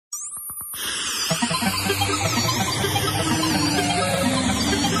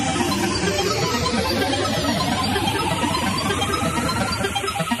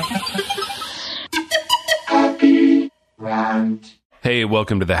Hey,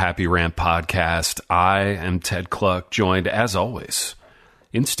 welcome to the Happy Rant Podcast. I am Ted Kluck, joined, as always,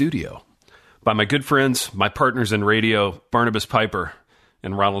 in studio by my good friends, my partners in radio, Barnabas Piper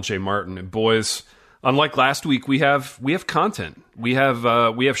and Ronald J. Martin. And boys, unlike last week, we have content. We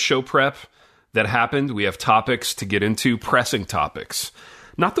have show prep that happened. We have topics to get into, pressing topics.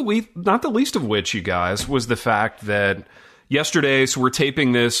 Not the least of which, you guys, was the fact that yesterday. So we're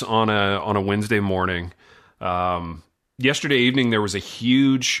taping this on a Wednesday morning. Yesterday evening, there was a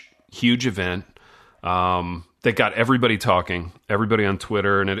huge event that got everybody talking, everybody on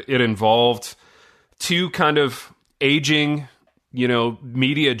Twitter, and it involved two kind of aging,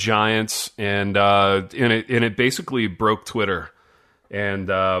 media giants, and it basically broke Twitter. And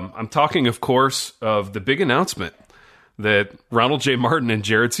I'm talking, of course, of the big announcement that Ronald J. Martin and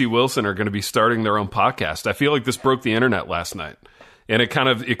Jared C. Wilson are going to be starting their own podcast. I feel like this broke the internet last night, and it kind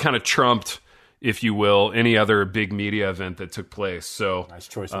of trumped, if you will, any other big media event that took place. So nice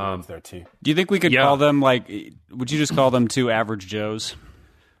choice of words there, T. Do you think we could call them, would you just call them two average Joes?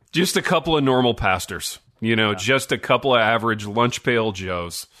 Just a couple of normal pastors, just a couple of average lunch pail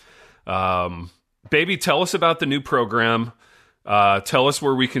Joes. Baby, tell us about the new program. Tell us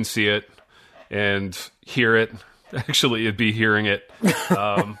where we can see it and hear it. Actually, it'd be hearing it.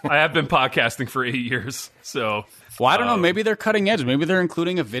 I have been podcasting for 8 years, so... Well, I don't know. Maybe they're cutting edge. Maybe they're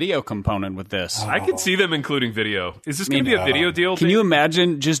including a video component with this. I could see them including video. Is this going to be a video deal? Can you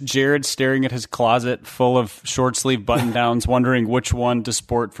imagine just Jared staring at his closet full of short-sleeve button-downs, wondering which one to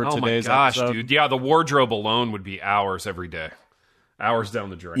sport for today's episode? Oh, my gosh, dude. Yeah, the wardrobe alone would be hours every day. Hours down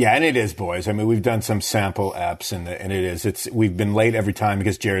the drain. Yeah, and it is, boys. I mean, we've done some sample apps, and it is. We've been late every time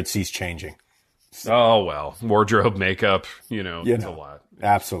because Jared sees changing. Oh, well. Wardrobe, makeup, it's a lot.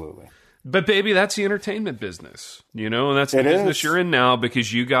 Absolutely. But, baby, that's the entertainment business, and that's the business you're in now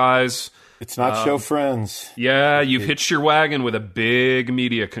because you guys... It's not show friends. Yeah, you've hitched your wagon with a big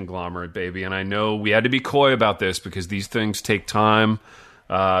media conglomerate, baby. And I know we had to be coy about this because these things take time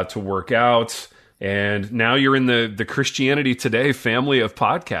to work out. And now you're in the Christianity Today family of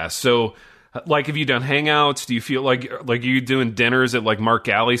podcasts. So... have you done hangouts? Do you feel like you doing dinners at Mark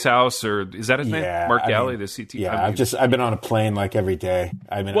Galley's house, or is that his name? Mark Galley, the CT. Yeah, I've been on a plane every day.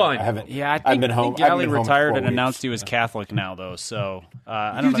 I haven't. Yeah, I think I've been home. Galley retired and announced he was Catholic now, though. So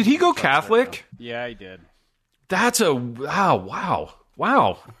I don't know. Did he go Catholic? Yeah, he did. That's wow.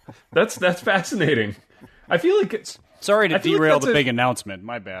 That's fascinating. I feel like it's. Sorry to derail the big announcement.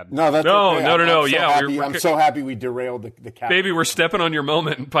 My bad. No, that's no. Okay. Yeah, I'm so happy we derailed the Catholic. Baby, we're stepping on your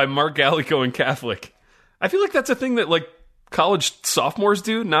moment by Mark Galley going Catholic. I feel like that's a thing that college sophomores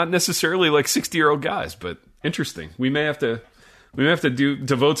do, not necessarily 60-year-old guys, but interesting. We may have to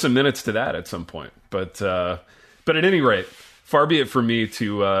devote some minutes to that at some point. But at any rate, far be it for me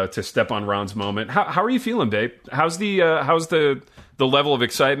to step on Ron's moment. How are you feeling, babe? How's the level of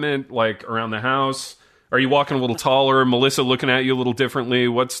excitement around the house? Are you walking a little taller? Melissa looking at you a little differently?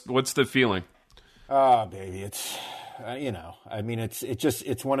 What's the feeling? Oh, baby, it's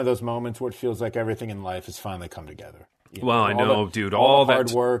it's one of those moments where it feels like everything in life has finally come together. I know, dude. All the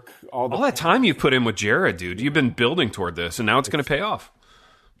hard work, all that time you put in with Jared, dude. You've been building toward this, and now it's going to pay off.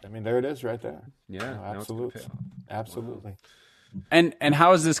 I mean, there it is, right there. Yeah, absolutely. And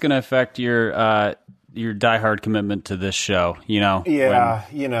how is this going to affect your diehard commitment to this show?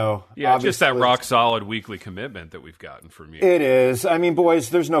 Just that rock solid weekly commitment that we've gotten from you. It is. I mean, boys,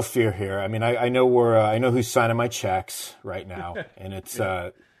 there's no fear here. I mean, I know I know who's signing my checks right now, and it's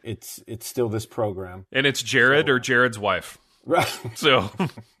still this program, and it's Jared or Jared's wife. Right. So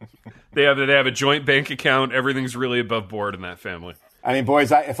they have a joint bank account. Everything's really above board in that family. I mean,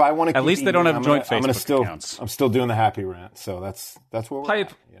 boys, if I want to, at least they don't have joint Facebook accounts. I'm still doing the happy rant, so that's where we're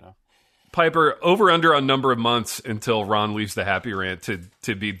at, Piper, over/under on number of months until Ron leaves the happy rant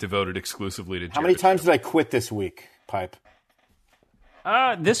to be devoted exclusively to Jared. How many times did I quit this week, Pipe?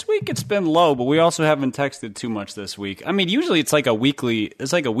 This week it's been low, but we also haven't texted too much this week. I mean, usually it's like a weekly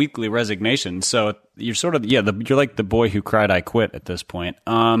resignation. So you're sort of you're like the boy who cried I quit at this point.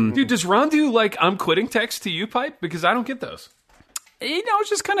 Dude, does Ron do I'm quitting texts to you, Pipe? Because I don't get those. It's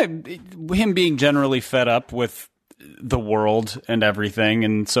just kind of him being generally fed up with the world and everything,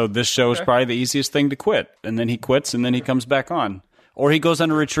 and so this show is probably the easiest thing to quit. And then he quits, and then he comes back on, or he goes on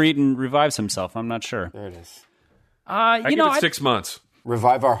a retreat and revives himself. I'm not sure. There it is. I give it 6 months.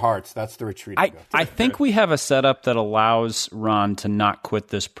 Revive our hearts. That's the retreat. I think we have a setup that allows Ron to not quit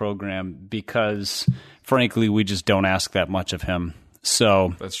this program because, frankly, we just don't ask that much of him.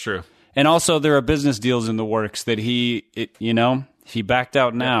 So that's true. And also, there are business deals in the works that if he backed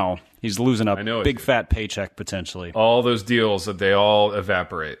out now, he's losing a big fat paycheck potentially. All those deals, they all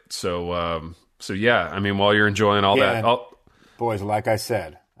evaporate. So yeah, I mean, while you're enjoying all that, boys, like I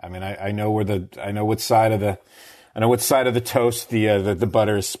said, I mean, I know what side of the toast the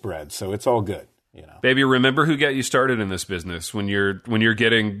butter is spread, so it's all good. You know, baby, remember who got you started in this business when you're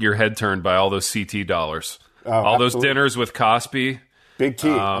getting your head turned by all those CT dollars, all those dinners with Cosby. Big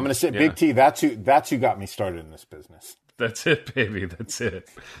T. I'm going to say Big T. That's who got me started in this business. That's it, baby. That's it.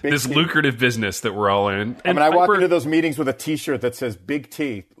 This lucrative business that we're all in. And I walk into those meetings with a T-shirt that says Big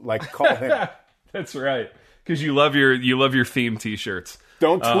T. Like, call him. That's right, because you love your theme T-shirts.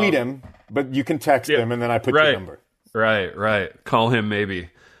 Don't tweet him, but you can text him, and then I put your number. Right. Call him maybe.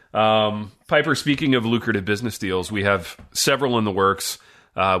 Piper, speaking of lucrative business deals, we have several in the works.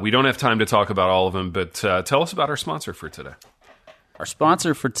 We don't have time to talk about all of them, but tell us about our sponsor for today. Our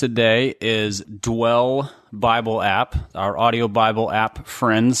sponsor for today is Dwell Bible app, our audio Bible app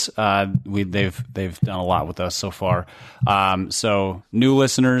friends. They've done a lot with us so far. So new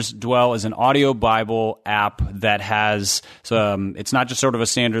listeners, Dwell is an audio Bible app that has, it's not just sort of a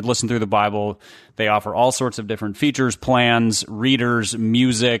standard listen through the Bible. They offer all sorts of different features, plans, readers,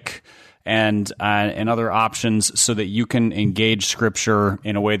 music, and other options so that you can engage Scripture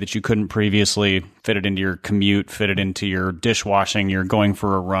in a way that you couldn't previously. Fit it into your commute, fit it into your dishwashing, you're going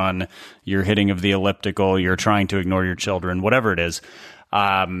for a run, you're hitting of the elliptical, you're trying to ignore your children, whatever it is,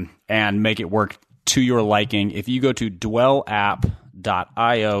 and make it work to your liking. If you go to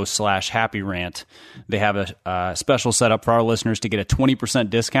dwellapp.io/happyrant, they have a special setup for our listeners to get a 20%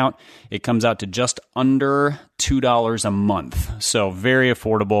 discount. It comes out to just under $2 a month. So very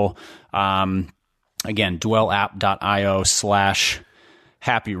affordable. Again,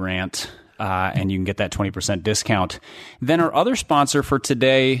 dwellapp.io/happyrant, and you can get that 20% discount. Then our other sponsor for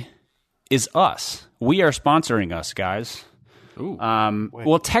today is us. We are sponsoring us, guys.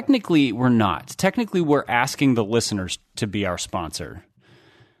 Well, technically, we're not. Technically, we're asking the listeners to be our sponsor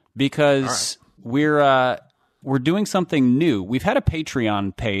because we're doing something new. We've had a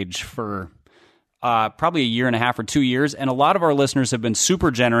Patreon page for probably a year and a half or 2 years, and a lot of our listeners have been super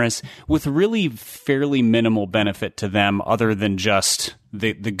generous with really fairly minimal benefit to them other than just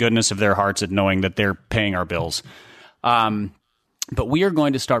the goodness of their hearts at knowing that they're paying our bills. But we are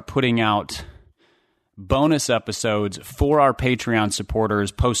going to start putting out bonus episodes for our Patreon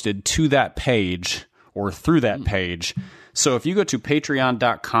supporters posted to that page or through that page. So if you go to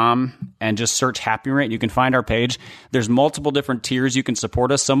patreon.com and just search Happy Rant, you can find our page. There's multiple different tiers you can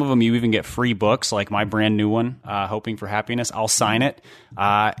support us. Some of them you even get free books, like my brand new one, Hoping for Happiness. I'll sign it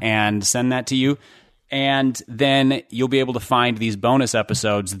and send that to you. And then you'll be able to find these bonus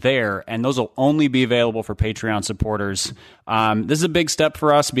episodes there, and those will only be available for Patreon supporters. This is a big step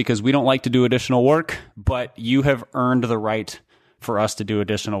for us because we don't like to do additional work, but you have earned the right for us to do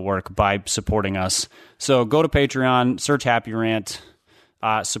additional work by supporting us. So go to Patreon, search Happy Rant,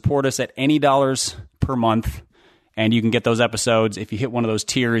 support us at any dollars per month, and you can get those episodes. If you hit one of those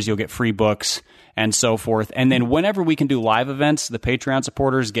tiers, you'll get free books and so forth. And then whenever we can do live events, the Patreon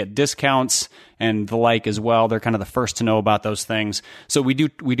supporters get discounts and the like as well. They're kind of the first to know about those things. So we do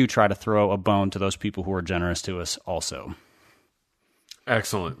try to throw a bone to those people who are generous to us also.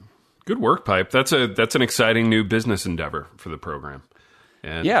 Excellent. Good work, Pipe. That's an exciting new business endeavor for the program.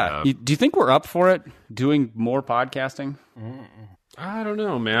 And, do you think we're up for it, doing more podcasting? I don't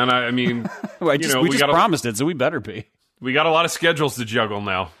know, man. I mean, we just promised it, so we better be. We got a lot of schedules to juggle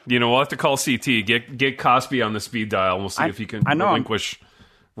now. We'll have to call CT, get Cosby on the speed dial, and we'll see if he can relinquish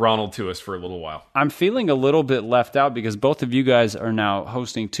Ronald to us for a little while. I'm feeling a little bit left out because both of you guys are now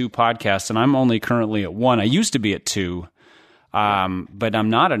hosting 2 podcasts, and I'm only currently at 1. I used to be at 2, but I'm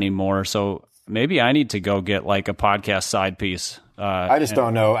not anymore, so maybe I need to go get like a podcast side piece. I just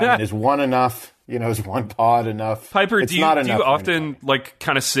don't know. I mean, is 1 enough? Is 1 pod enough? Piper, do you often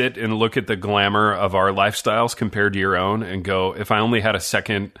kind of sit and look at the glamour of our lifestyles compared to your own and go, if I only had a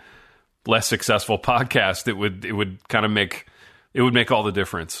second less successful podcast, it would kind of make all the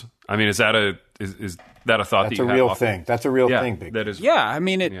difference. I mean, is that a thought? That's a real thing. That's a real thing, Big. That is. Yeah, I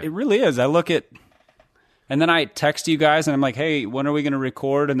mean, it really is. I look at, and then I text you guys and I'm like, hey, when are we going to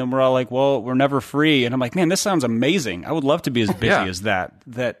record? And then we're all like, well, we're never free. And I'm like, man, this sounds amazing. I would love to be as busy as that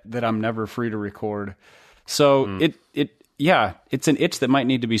I'm never free to record. So it's an itch that might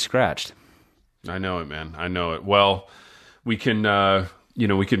need to be scratched. I know it, man. I know it. Well, we can,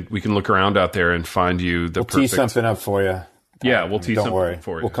 we can look around out there and find you the perfect. We'll tee something up for you. Yeah, we'll tee something up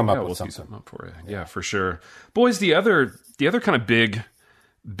for you. We'll come up with something. Up for you. Yeah, for sure. Boys, the other kind of big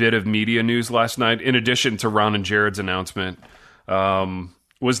bit of media news last night, in addition to Ron and Jared's announcement,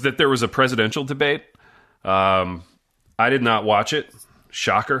 was that there was a presidential debate. I did not watch it.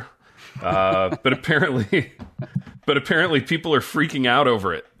 Shocker. But apparently people are freaking out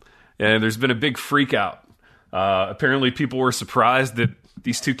over it. And there's been a big freak out Apparently, people were surprised that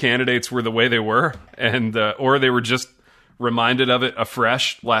these two candidates were the way they were, and or they were just reminded of it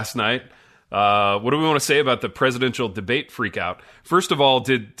afresh last night. What do we want to say about the presidential debate freakout? First of all,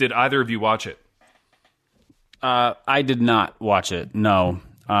 did either of you watch it? I did not watch it, no.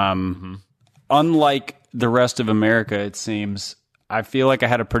 Unlike the rest of America, it seems, I feel like I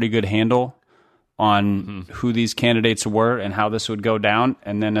had a pretty good handle on who these candidates were and how this would go down.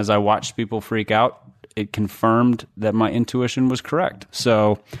 And then as I watched people freak out, it confirmed that my intuition was correct.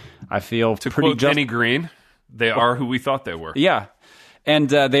 So I feel To pretty quote Jenny Green, they are who we thought they were. Yeah. And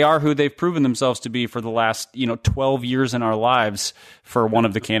they are who they've proven themselves to be for the last 12 years in our lives for one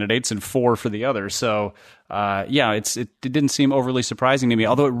of the candidates and 4 for the other. So, it didn't seem overly surprising to me,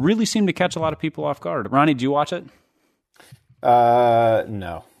 although it really seemed to catch a lot of people off guard. Ronnie, did you watch it?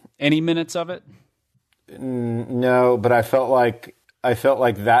 No. Any minutes of it? No, but I felt like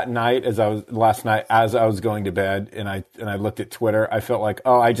that night last night as I was going to bed and I looked at Twitter, I felt like,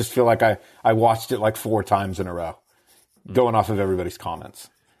 I just feel like I watched it like 4 times in a row, going off of everybody's comments.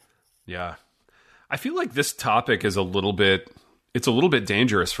 Yeah. I feel like this topic is a little bit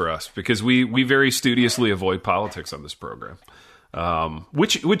dangerous for us because we very studiously avoid politics on this program.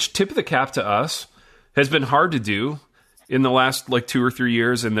 Which tip of the cap to us has been hard to do in the last 2 or 3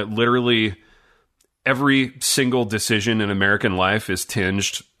 years, and that literally every single decision in American life is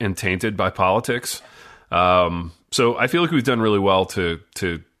tinged and tainted by politics. So I feel like we've done really well to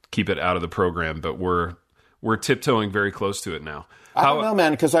keep it out of the program, but we're tiptoeing very close to it now. I don't know,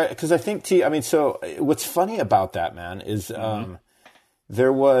 man, because I think so what's funny about that, man, is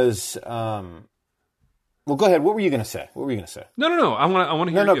there was well, go ahead. What were you going to say? No. I want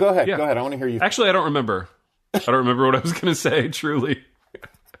to hear. No, you. go ahead. Yeah. Go ahead. I want to hear you. Actually, I don't remember. I don't remember what I was going to say. Truly.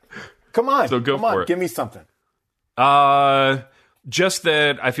 Come on. So go for it. Give me something. Just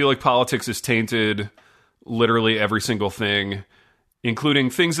that I feel like politics has tainted literally every single thing, including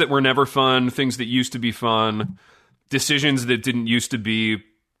things that were never fun, things that used to be fun, decisions that didn't used to be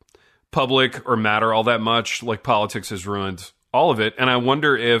public or matter all that much. Like politics has ruined all of it. And I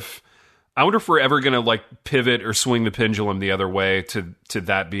wonder if we're ever going to pivot or swing the pendulum the other way to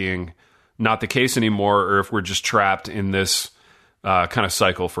that being not the case anymore, or if we're just trapped in this kind of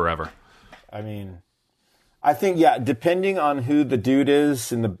cycle forever. I mean, I think depending on who the dude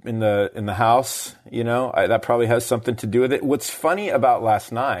is in the house, that probably has something to do with it. What's funny about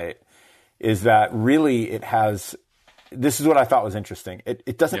last night is that really it has. This is what I thought was interesting.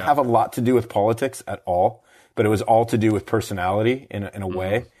 It doesn't have a lot to do with politics at all, but it was all to do with personality in a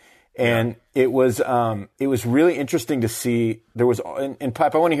way. And it was really interesting to see. There was, and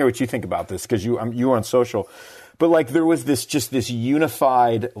Pipe, I want to hear what you think about this because you were on social, but there was this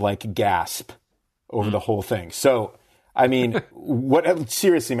unified gasp over the whole thing. So, I mean,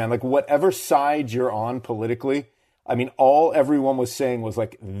 seriously, man, whatever side you're on politically, I mean, all everyone was saying was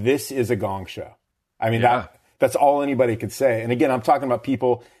this is a gong show. I mean, that's all anybody could say. And again, I'm talking about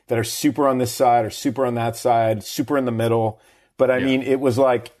people that are super on this side or super on that side, super in the middle. But I mean, it was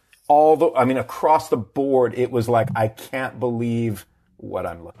across the board, it was I can't believe what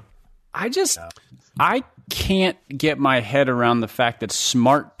I'm looking at. I can't get my head around the fact that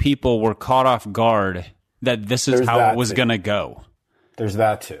smart people were caught off guard that this is how it was going to go. There's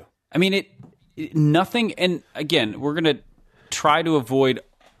that too. I mean, nothing. And again, we're going to try to avoid,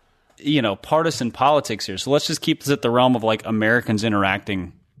 partisan politics here. So let's just keep this at the realm of Americans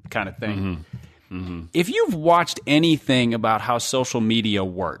interacting kind of thing. Mm-hmm. If you've watched anything about how social media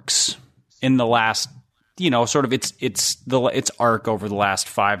works in the last, sort of its arc over the last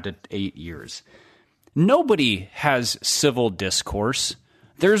 5 to 8 years, nobody has civil discourse.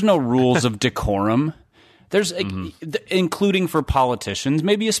 There's no rules of decorum. There's including for politicians,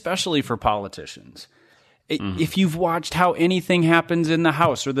 maybe especially for politicians. If you've watched how anything happens in the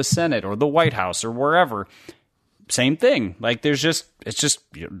House or the Senate or the White House or wherever, same thing. It's just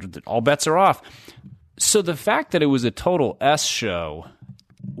all bets are off. So the fact that it was a total S show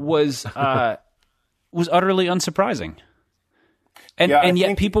was utterly unsurprising. And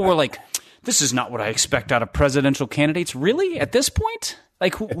yet people were like, this is not what I expect out of presidential candidates. Really? At this point?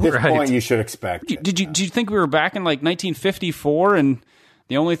 At this point, you should expect. Did you think we were back in 1954 and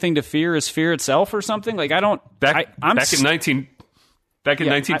the only thing to fear is fear itself or something? I don't. Back in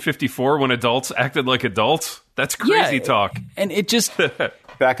 1954 when adults acted like adults. That's crazy talk. And it just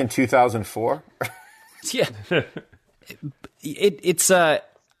back in 2004. Yeah. It's I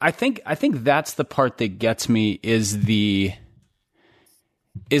think that's the part that gets me is the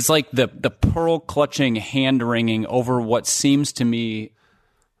pearl clutching hand wringing over what seems to me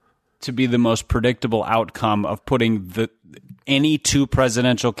to be the most predictable outcome of putting any two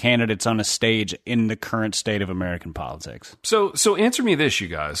presidential candidates on a stage in the current state of American politics. So answer me this, you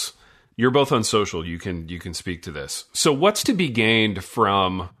guys. You're both on social. You can speak to this. So what's to be gained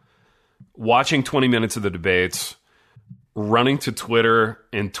from watching 20 minutes of the debates, running to Twitter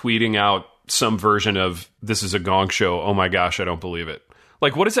and tweeting out some version of "this is a gong show"? Oh my gosh, I don't believe it.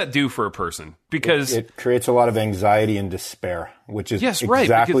 Like, what does that do for a person? Because it creates a lot of anxiety and despair, which is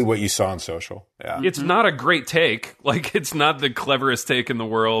exactly what you saw on social. Yeah. It's not a great take. Like, it's not the cleverest take in the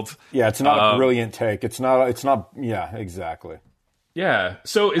world. Yeah, it's not a brilliant take. It's not. Yeah, exactly. Yeah.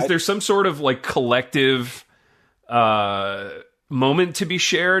 So is there some sort of like collective moment to be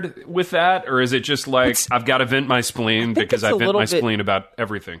shared with that? Or is it just like, I've got to vent my spleen because I vent my spleen about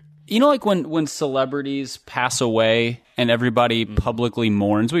everything? You know, like when celebrities pass away and everybody publicly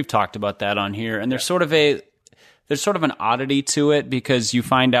mourns, we've talked about that on here, and there's sort of an oddity to it because you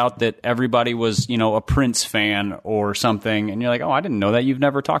find out that everybody was, a Prince fan or something, and you're like, oh, I didn't know that. You've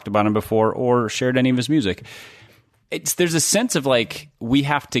never talked about him before or shared any of his music. There's a sense of like we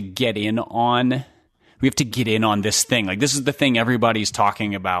have to get in on this thing. Like, this is the thing everybody's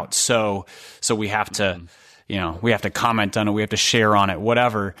talking about, so we have to, we have to comment on it, we have to share on it,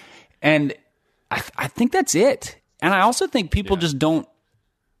 whatever. And I think that's it. And I also think people just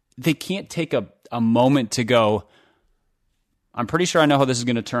they can't take a moment to go, I'm pretty sure I know how this is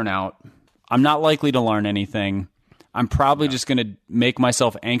going to turn out. I'm not likely to learn anything. I'm probably just going to make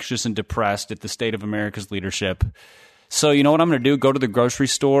myself anxious and depressed at the state of America's leadership. So you know what I'm going to do? Go to the grocery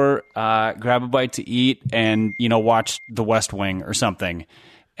store, grab a bite to eat, and, watch The West Wing or something.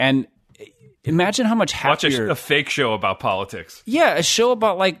 And imagine how much happier... Watch a fake show about politics. Yeah, a show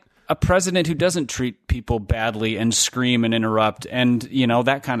about, like, a president who doesn't treat people badly and scream and interrupt and,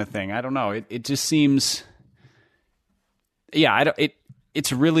 that kind of thing. I don't know. It just seems... Yeah,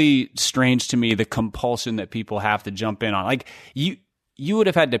 it's really strange to me, the compulsion that people have to jump in on. Like, you would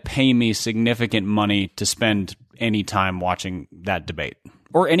have had to pay me significant money to spend any time watching that debate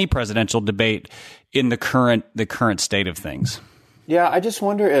or any presidential debate in the current state of things. Yeah, I just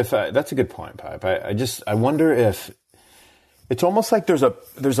wonder if that's a good point, Pipe. I wonder if it's almost like there's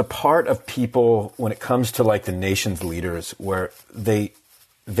a part of people when it comes to like the nation's leaders where they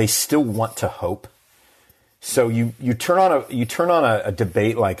still want to hope. So you turn on a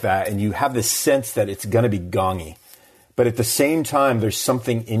debate like that and you have this sense that it's going to be gongy, but at the same time there's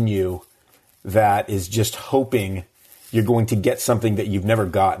something in you that is just hoping you're going to get something that you've never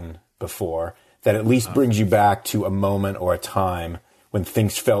gotten before, that at least brings you back to a moment or a time when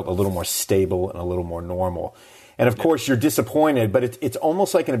things felt a little more stable and a little more normal. And of course, you're disappointed, but it's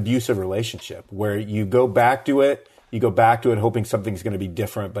almost like an abusive relationship where you go back to it hoping something's going to be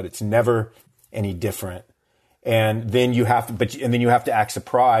different, but it's never any different. And then you have to act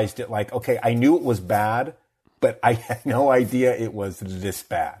surprised at like, okay, I knew it was bad, but I had no idea it was this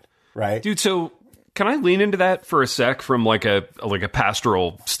bad, right? Dude, so can I lean into that for a sec from like a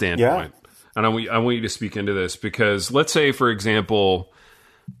pastoral standpoint? Yeah. And I want you to speak into this because let's say, for example,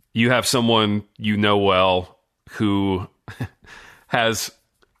 you have someone you know well who has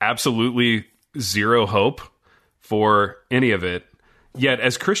absolutely zero hope for any of it. Yet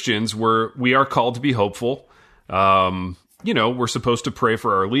as Christians, we are called to be hopeful. We're supposed to pray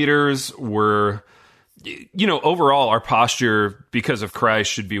for our leaders. Overall, our posture because of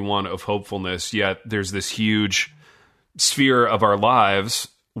Christ should be one of hopefulness. Yet there's this huge sphere of our lives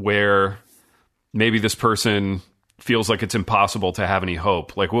where maybe this person feels like it's impossible to have any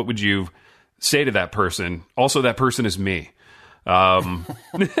hope. Like, what would you say to that person? Also, that person is me.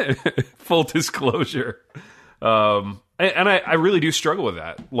 Full disclosure. And I really do struggle with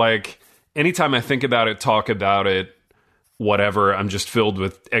that. Like, anytime I think about it, talk about it, whatever, I'm just filled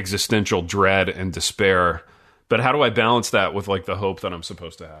with existential dread and despair. But how do I balance that with like the hope that I'm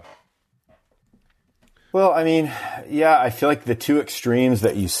supposed to have? Well, I mean, yeah, I feel like the two extremes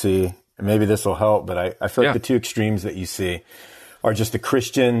that you see, and maybe this will help, but I feel like the two extremes that you see are just the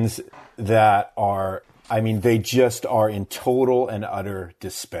Christians that are, they just are in total and utter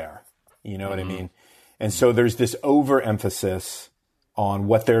despair. You know what I mean? And so there's this overemphasis on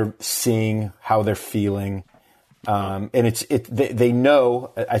what they're seeing, how they're feeling. And they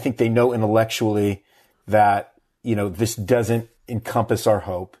know, I think they know intellectually that, this doesn't encompass our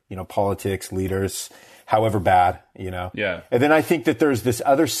hope, politics, leaders, however bad, Yeah. And then I think that there's this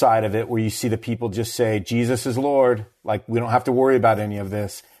other side of it where you see the people just say, Jesus is Lord. Like, we don't have to worry about any of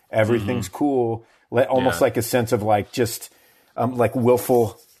this. Everything's cool. Almost like a sense of like, just, like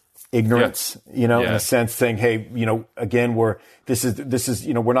willful ignorance, in a sense, saying, hey, again, this is,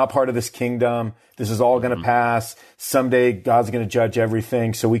 we're not part of this kingdom. This is all going to pass. Someday God's going to judge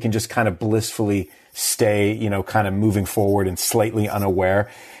everything. So we can just kind of blissfully stay, kind of moving forward and slightly unaware.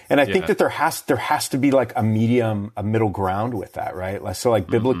 And I think that there has to be like a middle ground with that, right? So like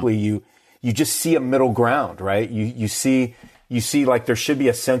biblically, you just see a middle ground, right? You see like there should be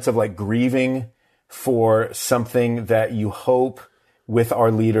a sense of like grieving for something that you hope with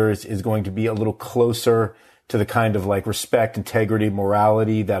our leaders is going to be a little closer to the kind of like respect, integrity,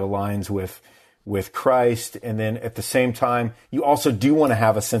 morality that aligns with Christ. And then at the same time, you also do want to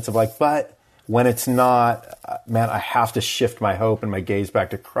have a sense of like, but when it's not, man, I have to shift my hope and my gaze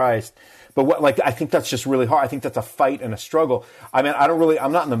back to Christ. But I think that's just really hard. I think that's a fight and a struggle. I mean,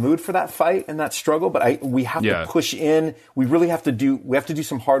 I'm not in the mood for that fight and that struggle, but we have to push in. We really have to do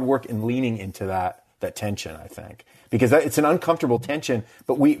some hard work in leaning into that tension, I think, because it's an uncomfortable tension,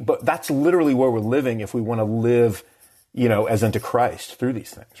 but that's literally where we're living if we want to live, as unto Christ through these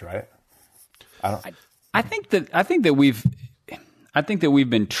things, right? I think that we've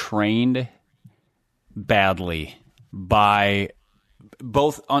been trained badly by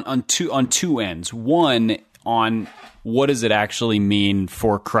both on two ends. One, on what does it actually mean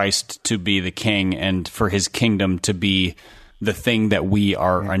for Christ to be the king and for his kingdom to be the thing that we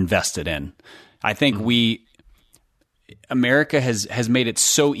are invested in. I think America has made it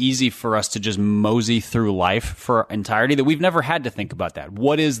so easy for us to just mosey through life for entirety that we've never had to think about that.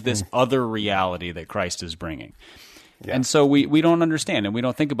 What is this other reality that Christ is bringing? Yeah. And so we don't understand and we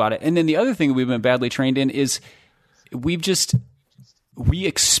don't think about it. And then the other thing we've been badly trained in is we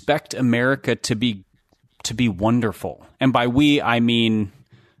expect America to be wonderful. And by we, I mean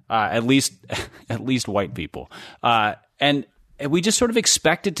at least white people. And we just sort of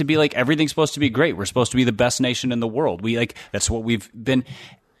expect it to be like everything's supposed to be great. We're supposed to be the best nation in the world. That's what we've been.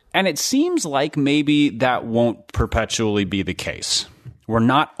 And it seems like maybe that won't perpetually be the case. We're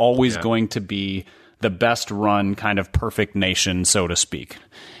not always going to be the best run kind of perfect nation, so to speak.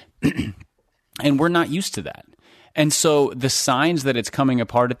 And we're not used to that. And so the signs that it's coming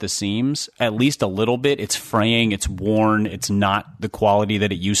apart at the seams, at least a little bit, it's fraying, it's worn, it's not the quality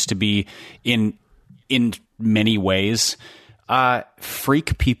that it used to be in many ways,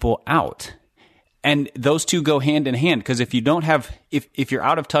 freak people out. And those two go hand in hand, because if you don't have, if you're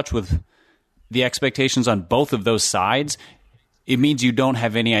out of touch with the expectations on both of those sides, it means you don't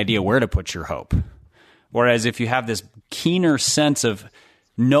have any idea where to put your hope. Whereas if you have this keener sense of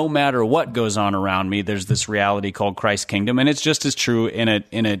no matter what goes on around me, there's this reality called Christ's kingdom, and it's just as true in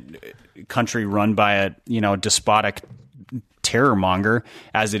a country run by a despotic terror monger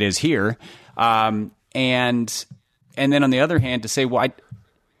as it is here. And then on the other hand, to say, well,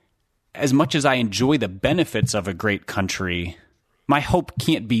 as much as I enjoy the benefits of a great country, my hope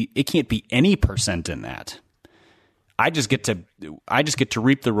can't be any percent in that. I just get to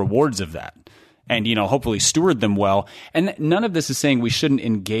reap the rewards of that. And, hopefully steward them well. And none of this is saying we shouldn't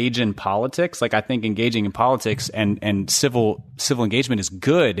engage in politics. Like, I think engaging in politics and civil engagement is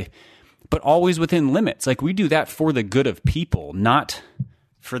good, but always within limits. Like, we do that for the good of people, not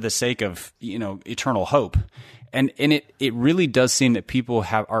for the sake of, eternal hope. And it really does seem that people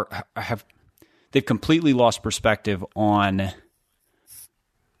they've completely lost perspective on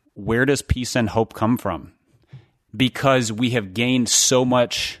where does peace and hope come from? Because we have gained so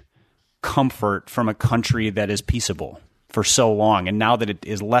much comfort from a country that is peaceable for so long, and now that it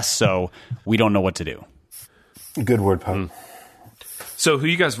is less so, we don't know what to do. Good word, Pope. So, who are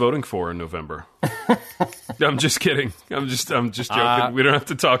you guys voting for in November? I'm just kidding. I'm just joking. We don't have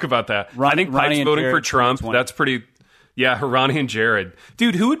to talk about that. I think Pike's voting for Trump. That's pretty. Yeah, Ronnie and Jared.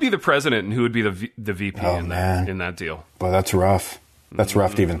 Dude, who would be the president and who would be the VP in that deal? Well, that's rough. That's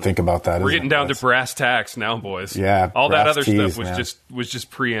rough to even think about that. We're getting down to brass tacks now, boys. Yeah, all that other stuff was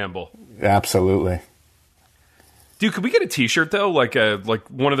just preamble. Absolutely. Dude, could we get a T-shirt though, like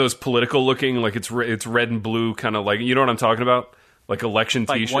one of those political looking, like it's red and blue, kind of like, you know what I'm talking about, like election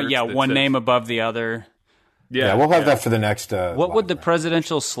T-shirts. One name above the other. Yeah, we'll have that for the next. What would the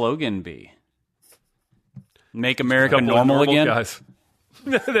presidential slogan be? Make America normal again. Guys.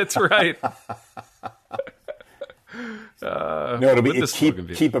 That's right. No, it'll be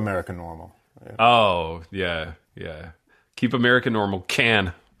keep America normal. Yeah. Oh, yeah. Keep America normal.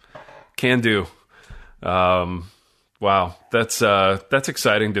 Can do. Wow, that's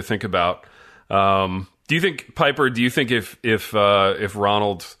exciting to think about. Do you think, Piper? Do you think if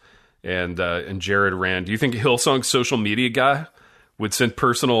Ronald and Jared ran, do you think Hillsong's social media guy would send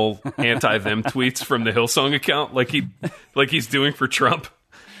personal anti-them tweets from the Hillsong account like he's doing for Trump?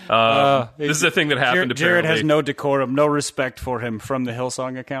 This is a thing that happened. Jared apparently. has no decorum, no respect for him from the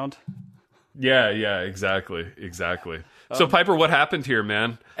Hillsong account. Yeah, exactly. So Piper, what happened here,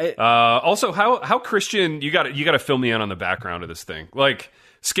 man? Also, how Christian? You got to fill me in on the background of this thing. Like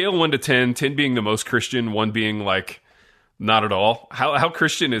scale 1 to 10, 10 being the most Christian, 1 being like not at all. How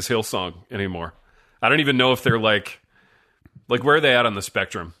Christian is Hillsong anymore? I don't even know if they're like where are they at on the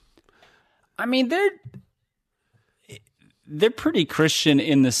spectrum? I mean, they're pretty Christian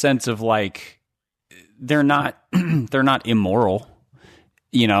in the sense of like they're not immoral.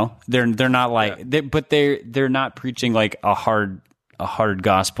 You know, they're not like, but they're not preaching like a hard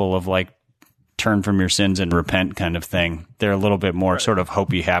gospel of like turn from your sins and repent kind of thing. They're a little bit more sort of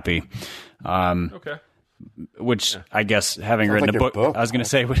hopey happy. Okay. Which I guess having written like a book, book, I was going to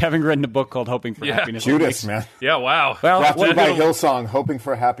say, having written a book called Hoping for Happiness. Judas, man. Yeah, wow. Well, Drafted by Hillsong, Hoping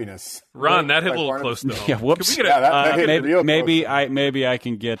for Happiness. Ron, that hit a Like little Barnabas. close to home. Yeah, whoops. Can we get that hit real maybe close. I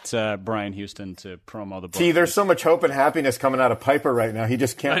can get Brian Houston to promo the book. See, there's so much hope and happiness coming out of Piper right now. He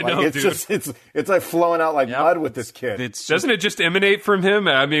just can't. I know, it's dude. just it's like flowing out like mud with this kid. It's Doesn't it just emanate from him?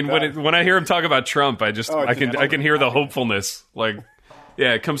 I mean, when I hear him talk about Trump, I can hear the hopefulness. Like,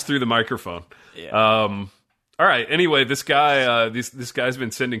 yeah, it comes through the microphone. Yeah. All right. Anyway, this guy, this guy's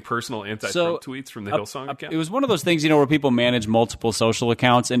been sending personal anti-Trump tweets from the Hillsong account. It was one of those things, where people manage multiple social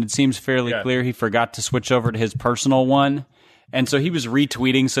accounts, and it seems fairly clear he forgot to switch over to his personal one. And so he was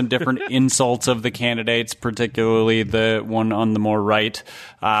retweeting some different insults of the candidates, particularly the one on the more right.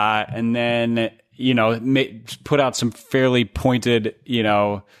 And then, put out some fairly pointed,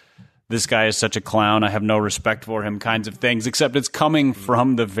 this guy is such a clown, I have no respect for him kinds of things, except it's coming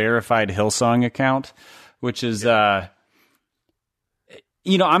from the verified Hillsong account, which is, I'm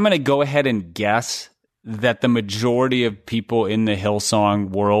going to go ahead and guess that the majority of people in the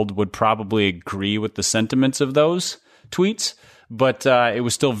Hillsong world would probably agree with the sentiments of those tweets. But it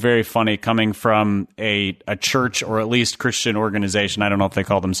was still very funny coming from a church or at least Christian organization. I don't know if they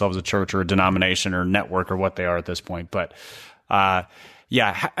call themselves a church or a denomination or network or what they are at this point. But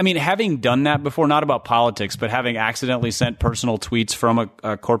having done that before, not about politics, but having accidentally sent personal tweets from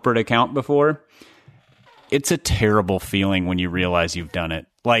a corporate account before, it's a terrible feeling when you realize you've done it.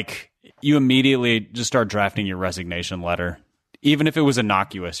 Like, you immediately just start drafting your resignation letter. Even if it was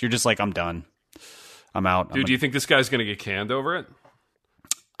innocuous, you're just like, I'm done. I'm out. Dude, do you think this guy's going to get canned over it?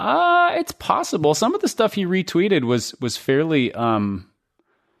 It's possible. Some of the stuff he retweeted was fairly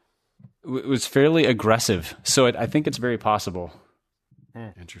aggressive. So I think it's very possible.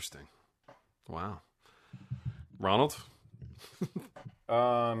 Interesting. Wow. Ronald?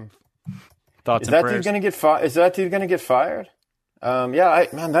 Thoughts Is and that prayers? dude going to get fired? Is that dude going to get fired? I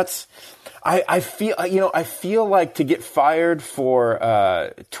feel like to get fired for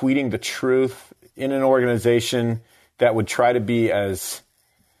tweeting the truth in an organization that would try to be as,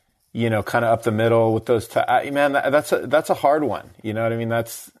 kind of up the middle with those. That's a hard one. You know what I mean?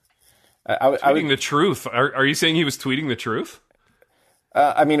 Tweeting the truth. Are you saying he was tweeting the truth?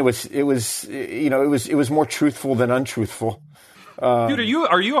 It was more truthful than untruthful. Dude,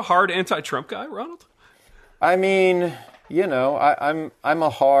 are you a hard anti-Trump guy, Ronald? I mean, I'm a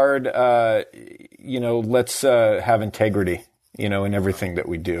hard, let's have integrity, in everything that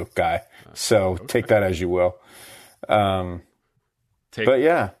we do guy. So take that as you will. But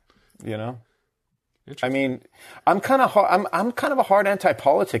yeah, I mean, I'm kind of a hard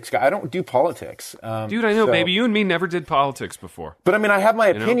anti-politics guy. I don't do politics. Dude, I know, baby. You and me never did politics before. But I mean, I have my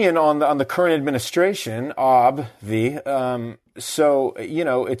opinion on the current administration, so,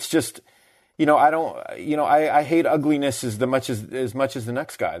 it's just, I hate ugliness as much as the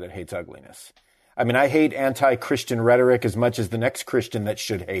next guy that hates ugliness. I mean, I hate anti-Christian rhetoric as much as the next Christian that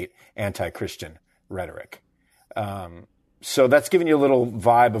should hate anti-Christian rhetoric. So that's giving you a little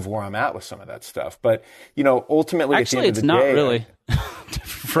vibe of where I'm at with some of that stuff. But, ultimately, actually, at the end of the day, it's not really,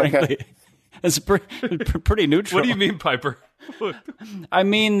 frankly. Okay. It's pretty neutral. What do you mean, Piper? I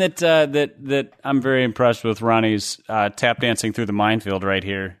mean that I'm very impressed with Ronnie's tap dancing through the minefield right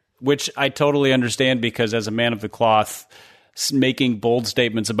here, which I totally understand because as a man of the cloth, making bold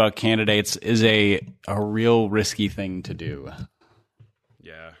statements about candidates is a real risky thing to do.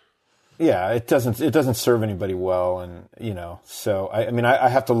 Yeah, it doesn't serve anybody well, and so I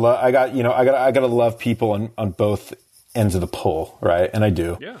have to love. I got to love people on both ends of the pole, right? And I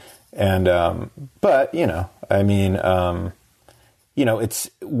do. Yeah. And but we're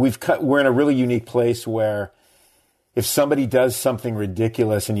in a really unique place where if somebody does something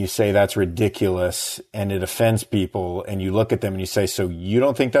ridiculous and you say that's ridiculous and it offends people and you look at them and you say, so you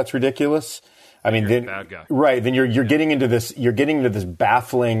don't think that's ridiculous? I mean, you're a bad guy. Right. Then you're getting into this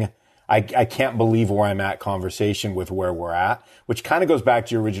baffling I can't believe where I'm at conversation with where we're at, which kind of goes back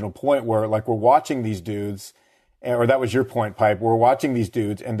to your original point where like we're watching these dudes, or that was your point, Pipe. We're watching these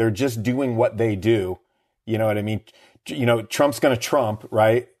dudes and they're just doing what they do. You know what I mean? You know, Trump's going to Trump,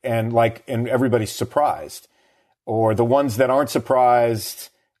 right? And everybody's surprised. Or the ones that aren't surprised,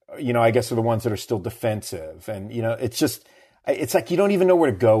 you know, I guess are the ones that are still defensive. And, you know, it's like you don't even know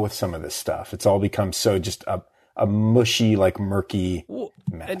where to go with some of this stuff. It's all become so just a mushy, like murky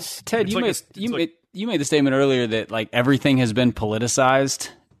mess. Ted, you made the statement earlier that like everything has been politicized,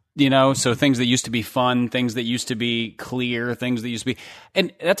 you know, so things that used to be fun, things that used to be clear, things that used to be,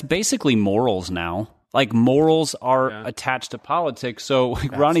 and that's basically morals now. Like morals are attached to politics. So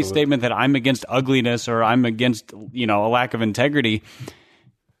Ronnie's statement that I'm against ugliness or I'm against, you know, a lack of integrity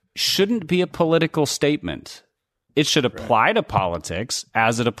shouldn't be a political statement. It should apply to politics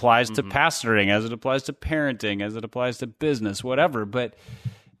as it applies to pastoring, as it applies to parenting, as it applies to business, whatever. But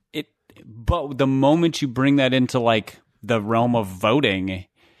the moment you bring that into like the realm of voting,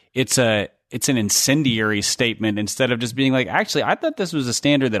 it's an incendiary statement instead of just being like, actually, I thought this was a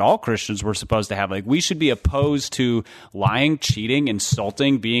standard that all Christians were supposed to have. Like, we should be opposed to lying, cheating,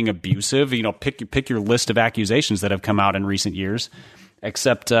 insulting, being abusive. You know, pick your list of accusations that have come out in recent years.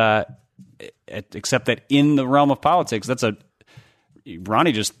 Except that in the realm of politics,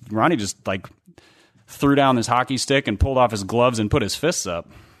 Ronnie just like threw down his hockey stick and pulled off his gloves and put his fists up.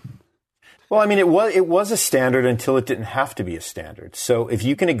 Well, I mean, it was a standard until it didn't have to be a standard. So if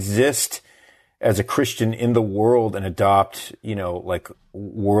you can exist as a Christian in the world and adopt, you know, like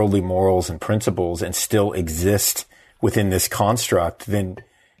worldly morals and principles and still exist within this construct, then,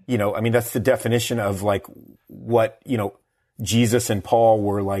 you know, I mean, that's the definition of like what, you know, Jesus and Paul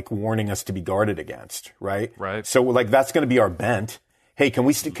were like warning us to be guarded against, right? Right. So like that's going to be our bent. Hey, can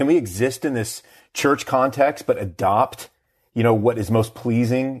we exist in this church context but adopt, you know, what is most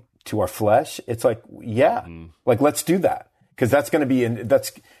pleasing to our flesh? It's like, like let's do that. Because that's going to be,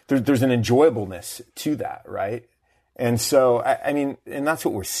 there's an enjoyableness to that, right? And so, I mean, and that's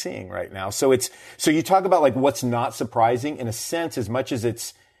what we're seeing right now. So you talk about like what's not surprising in a sense, as much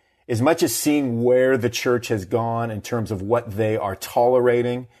as seeing where the church has gone in terms of what they are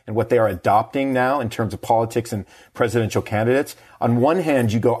tolerating and what they are adopting now in terms of politics and presidential candidates. On one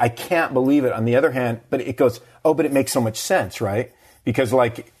hand, you go, I can't believe it. On the other hand, but it goes, oh, but it makes so much sense, right? Because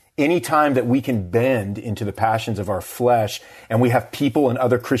like, any time that we can bend into the passions of our flesh and we have people and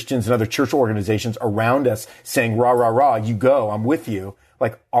other Christians and other church organizations around us saying, rah, rah, rah, you go, I'm with you.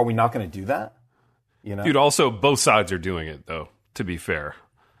 Like, are we not going to do that? You know? Dude, also both sides are doing it though, to be fair.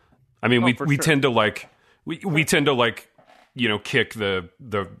 I mean, we tend to like, we tend to like, you know, kick the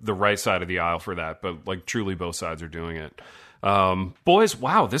right side of the aisle for that, but like truly both sides are doing it. Boys,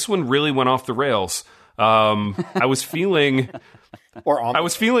 wow, this one really went off the rails. I was feeling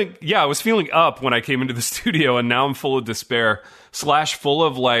up when I came into the studio, and now I'm full of despair / full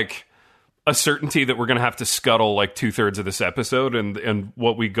of like a certainty that we're going to have to scuttle like 2/3 of this episode, and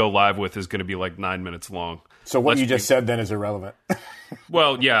what we go live with is going to be like 9 minutes long. So what you just said then is irrelevant.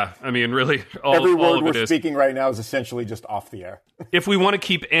 Well, yeah, I mean, really, every word all of we're speaking right now is essentially just off the air. If we want to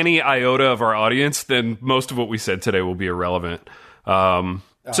keep any iota of our audience, then most of what we said today will be irrelevant. Our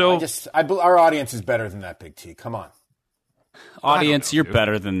audience is better than that, Big T. Come on. Audience, you're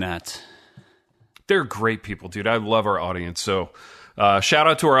better than that. They're great people, dude. I love our audience. So shout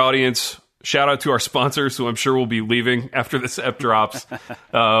out to our audience. Shout out to our sponsors, who I'm sure will be leaving after this ep drops.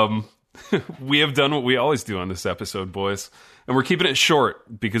 We have done what we always do on this episode, boys. And we're keeping it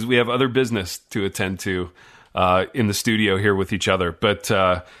short because we have other business to attend to in the studio here with each other. But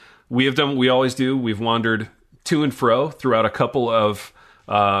we have done what we always do. We've wandered to and fro throughout a couple of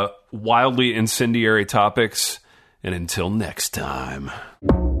wildly incendiary topics. And until next time.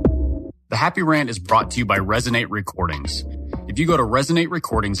 The Happy Rant is brought to you by Resonate Recordings. If you go to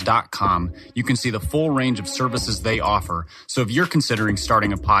resonaterecordings.com, you can see the full range of services they offer. So if you're considering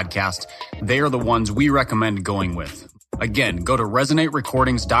starting a podcast, they are the ones we recommend going with. Again, go to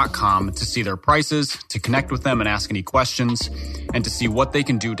resonaterecordings.com to see their prices, to connect with them and ask any questions, and to see what they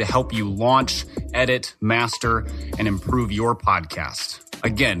can do to help you launch, edit, master, and improve your podcast.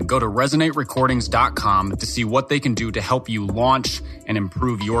 Again, go to resonaterecordings.com to see what they can do to help you launch and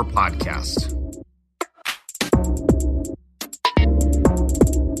improve your podcast.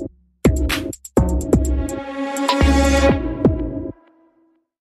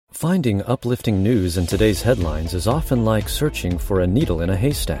 Finding uplifting news in today's headlines is often like searching for a needle in a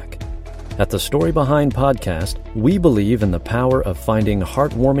haystack. At the Story Behind podcast, we believe in the power of finding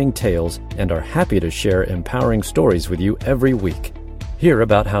heartwarming tales and are happy to share empowering stories with you every week. Hear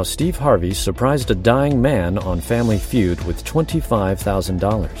about how Steve Harvey surprised a dying man on Family Feud with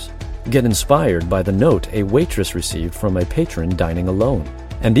 $25,000. get inspired by the note a waitress received from a patron dining alone,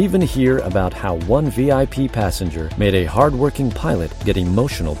 and even hear about how one VIP passenger made a hardworking pilot get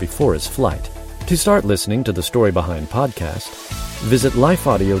emotional before his flight. To start listening to the Story Behind podcast, visit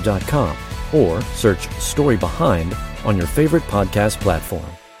lifeaudio.com or search Story Behind on your favorite podcast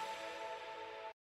platform.